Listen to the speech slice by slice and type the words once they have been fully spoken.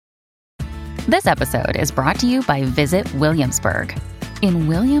This episode is brought to you by Visit Williamsburg. In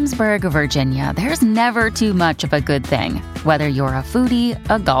Williamsburg, Virginia, there's never too much of a good thing. Whether you're a foodie,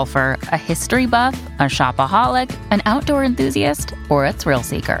 a golfer, a history buff, a shopaholic, an outdoor enthusiast, or a thrill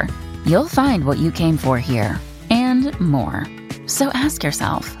seeker, you'll find what you came for here and more. So ask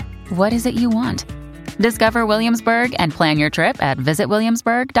yourself, what is it you want? Discover Williamsburg and plan your trip at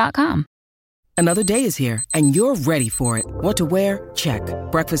visitwilliamsburg.com. Another day is here, and you're ready for it. What to wear? Check.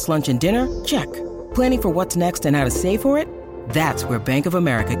 Breakfast, lunch, and dinner? Check. Planning for what's next and how to save for it? That's where Bank of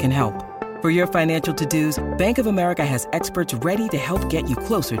America can help. For your financial to-dos, Bank of America has experts ready to help get you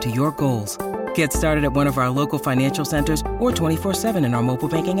closer to your goals. Get started at one of our local financial centers or 24/7 in our mobile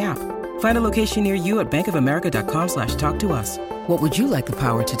banking app. Find a location near you at bankofamerica.com/talktous. What would you like the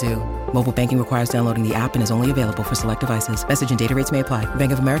power to do? Mobile banking requires downloading the app and is only available for select devices. Message and data rates may apply.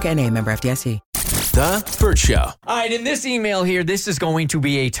 Bank of America N.A., member FDIC. The Burt Show. All right, in this email here, this is going to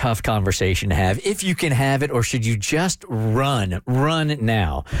be a tough conversation to have. If you can have it, or should you just run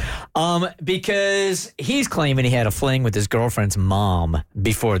now? Because he's claiming he had a fling with his girlfriend's mom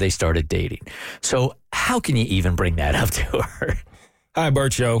before they started dating. So how can you even bring that up to her? Hi,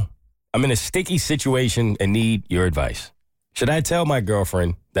 Burt Show. I'm in a sticky situation and need your advice. Should I tell my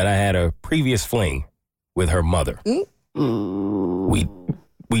girlfriend that I had a previous fling with her mother? We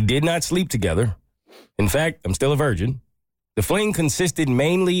did not sleep together. In fact, I'm still a virgin. The fling consisted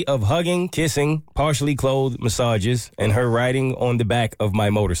mainly of hugging, kissing, partially clothed massages, and her riding on the back of my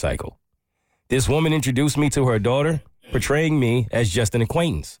motorcycle. This woman introduced me to her daughter, portraying me as just an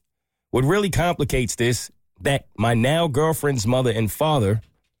acquaintance. What really complicates this, that my now girlfriend's mother and father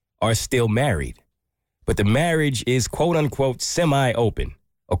are still married. But the marriage is quote-unquote semi-open,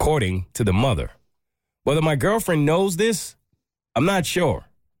 according to the mother. Whether my girlfriend knows this, I'm not sure.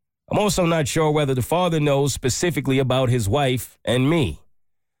 I'm also not sure whether the father knows specifically about his wife and me.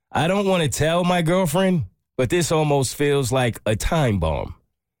 I don't want to tell my girlfriend, but this almost feels like a time bomb.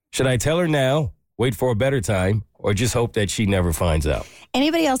 Should I tell her now, wait for a better time, or just hope that she never finds out?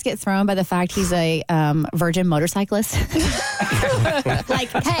 Anybody else get thrown by the fact he's a virgin motorcyclist? Like,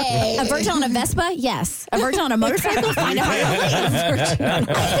 hey, a virgin on a Vespa? Yes. A virgin on a motorcycle? Find out. I'm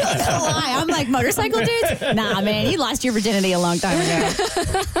not gonna lie. I'm like, motorcycle dudes? Nah, man, you lost your virginity a long time ago.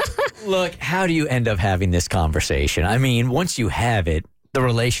 Look, how do you end up having this conversation? I mean, once you have it, the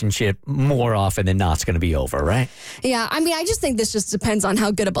relationship more often than not is going to be over, right? Yeah, I mean, I just think this just depends on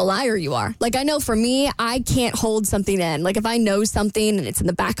how good of a liar you are. Like, I know for me, I can't hold something in. Like, if I know something and it's in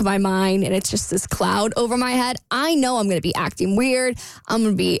the back of my mind and it's just this cloud over my head, I know I'm going to be acting weird.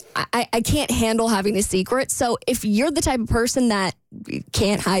 I can't handle having a secret. So if you're the type of person that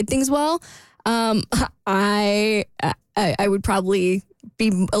can't hide things well, I would probably be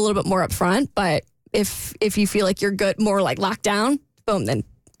a little bit more upfront. But if you feel like you're good, more like locked down, boom, then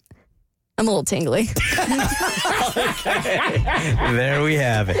I'm a little tingly. Okay. There we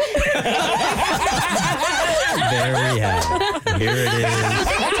have it. There we have it. Here it is.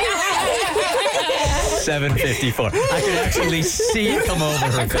 7:54. I could actually see it come over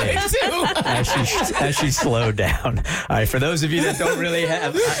her face as she slowed down. All right, for those of you that don't really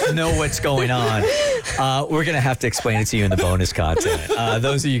know what's going on, we're going to have to explain it to you in the bonus content.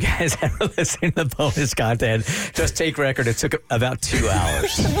 Those of you guys that are listening to the bonus content, just take record. It took about 2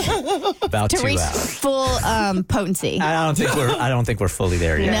 hours. About 2 hours. To reach full potency. I don't think we're fully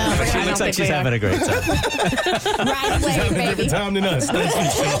there yet. No, but she looks like she's having a great time. Right away, baby. Different time than us.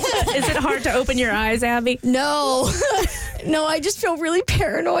 Is it hard to open your eyes, Abby? No. No, I just feel really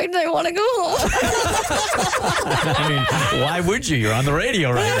paranoid and I want to go home. I mean, why would you? You're on the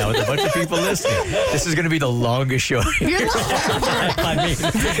radio right now with a bunch of people listening. This is going to be the longest show. I mean,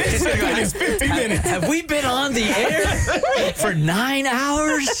 it's 50 minutes. Have we been on the air for 9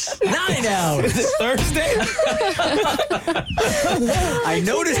 hours? 9 hours. Is it Thursday? I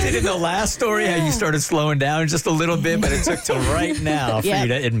noticed it in the last story how you started slowing down just a little bit, but it took till right now for you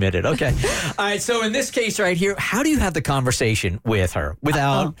to admit it. Okay. All right. So in this case right here, how do you have the conversation with her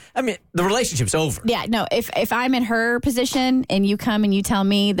without, I mean, the relationship's over. Yeah, no, if I'm in her position and you come and you tell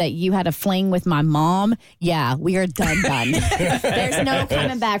me that you had a fling with my mom, yeah, we are done. There's no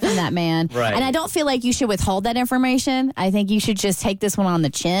coming back from that, man. Right. And I don't feel like you should withhold that information. I think you should just take this one on the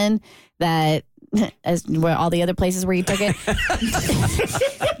chin that, as where all the other places where you took it,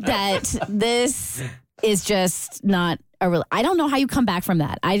 that this is just not I don't know how you come back from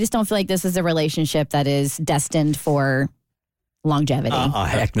that. I just don't feel like this is a relationship that is destined for longevity. Oh,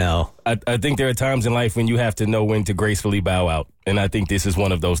 heck no. I think there are times in life when you have to know when to gracefully bow out. And I think this is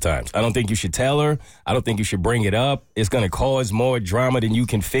one of those times. I don't think you should tell her. I don't think you should bring it up. It's going to cause more drama than you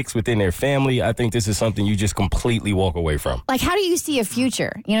can fix within their family. I think this is something you just completely walk away from. Like, how do you see a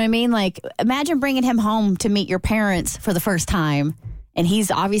future? You know what I mean? Like, imagine bringing him home to meet your parents for the first time. And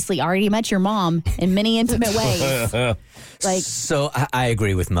he's obviously already met your mom in many intimate ways. So I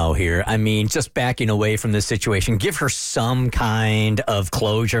agree with Mo here. I mean, just backing away from this situation, give her some kind of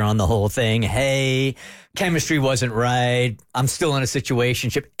closure on the whole thing. Hey, chemistry wasn't right. I'm still in a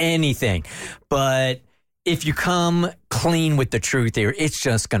situationship, anything. But if you come clean with the truth here, it's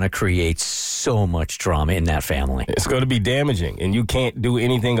just going to create so much drama in that family. It's going to be damaging, and you can't do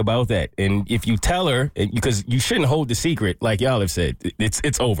anything about that. And if you tell her, because you shouldn't hold the secret, like y'all have said,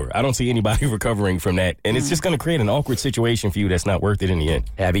 it's over. I don't see anybody recovering from that. And it's just going to create an awkward situation for you that's not worth it in the end.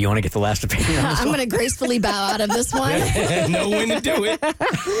 Abby, you want to get the last opinion on this I'm one? going to gracefully bow out of this one. Know when to do it.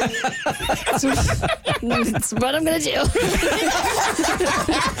 That's what I'm going to do.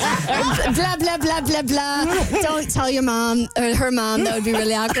 Blah, blah, blah, blah, blah. Don't tell your mom or her mom. That would be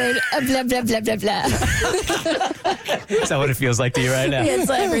really awkward. Blah, blah, blah, blah, blah. Is that what it feels like to you right now? Yeah, it's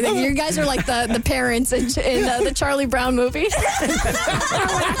like everything. You guys are like the parents in the Charlie Brown movie.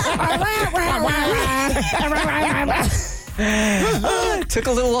 It took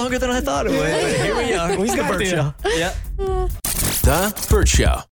a little longer than I thought it would. But here we are. We It's the got Burt there. Show. Yeah. The Burt Show.